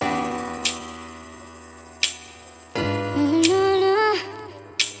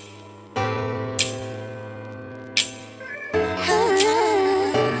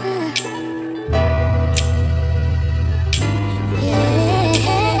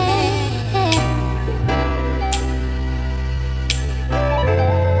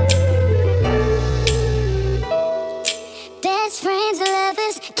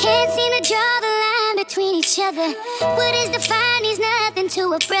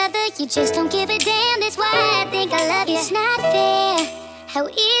a brother, you just don't give a damn. That's why I think I love you. It's not fair how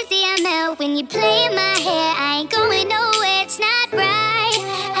easy I melt when you play in my hair. I ain't going nowhere, it's not right.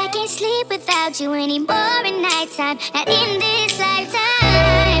 I can't sleep without you anymore at nighttime, not in this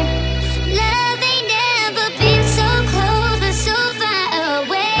lifetime. Love ain't never been so close but so far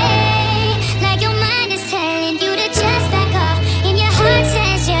away. Like your mind is telling you to just back off, and your heart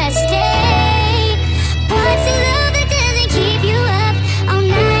says just stay. What's a love that doesn't keep you up all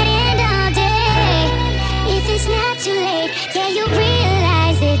night and all day? If it's not too late, yeah, you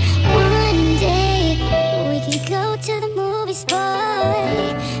realize it one day. We could go to the movies,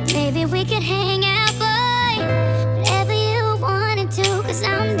 boy. Maybe we could hang out, boy. Whatever you wanna do, 'cause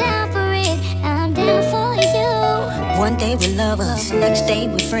I'm down for it, I'm down for you. One day we're lovers, next day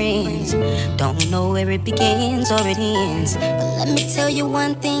we're friends. Don't know where it begins or it ends. But let me tell you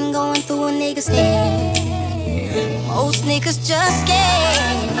one thing going through a nigga's head. Most niggas just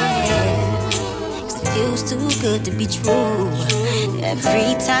scared, 'cause it feels too good to be true.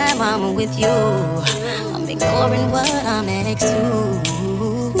 Every time I'm with you, I'm ignoring what I'm next to.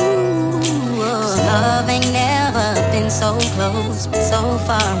 'Cause love ain't never been so close but so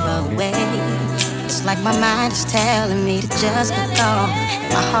far away. It's like my mind is telling me to just back off,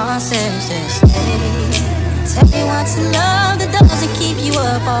 and my heart says just stay. Tell me what's a love that doesn't keep you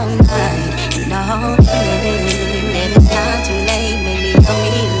up all night and all day. And it's not too late, maybe I'll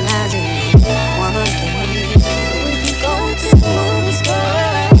realize it one day. We can go to the movies,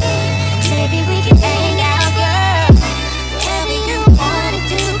 girl. Maybe we can hang out, girl. Whatever you wanna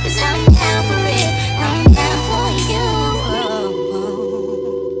do, 'cause I'm down for it, I'm down for you.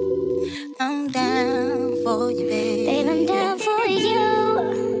 I'm down for you, babe. Babe, I'm down for you.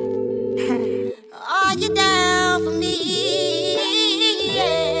 Are you down for me?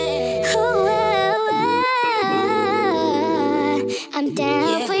 Yeah. Ooh, I'm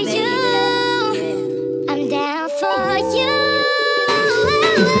down for you. I'm down for you.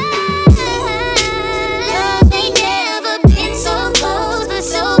 Love ain't never been so close but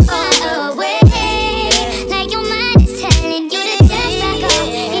so far away. Like your mind is telling you to just back off,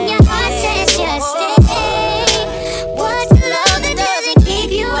 and your heart says just stay. What's the love that doesn't keep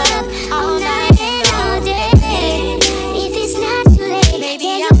you up all night and all day? If it's not too late, maybe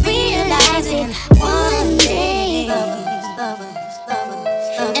you'll realize it one day.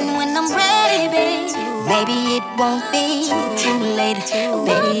 And when I'm ready, babe, maybe it won't be too late.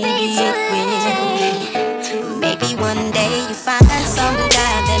 Maybe it will. Maybe one day you find some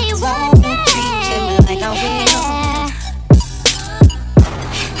guy that won't treat you like I will.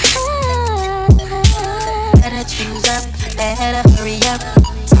 Better choose up, better hurry up.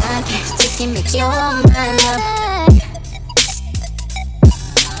 Time keeps ticking, make your mind up.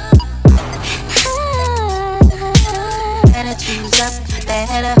 Better choose up,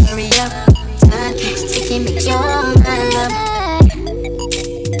 better hurry up. Time keeps ticking, make your mind up.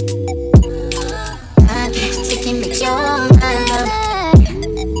 Time keeps ticking, make your mind up.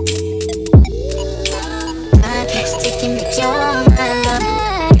 Time keeps ticking, make your mind up.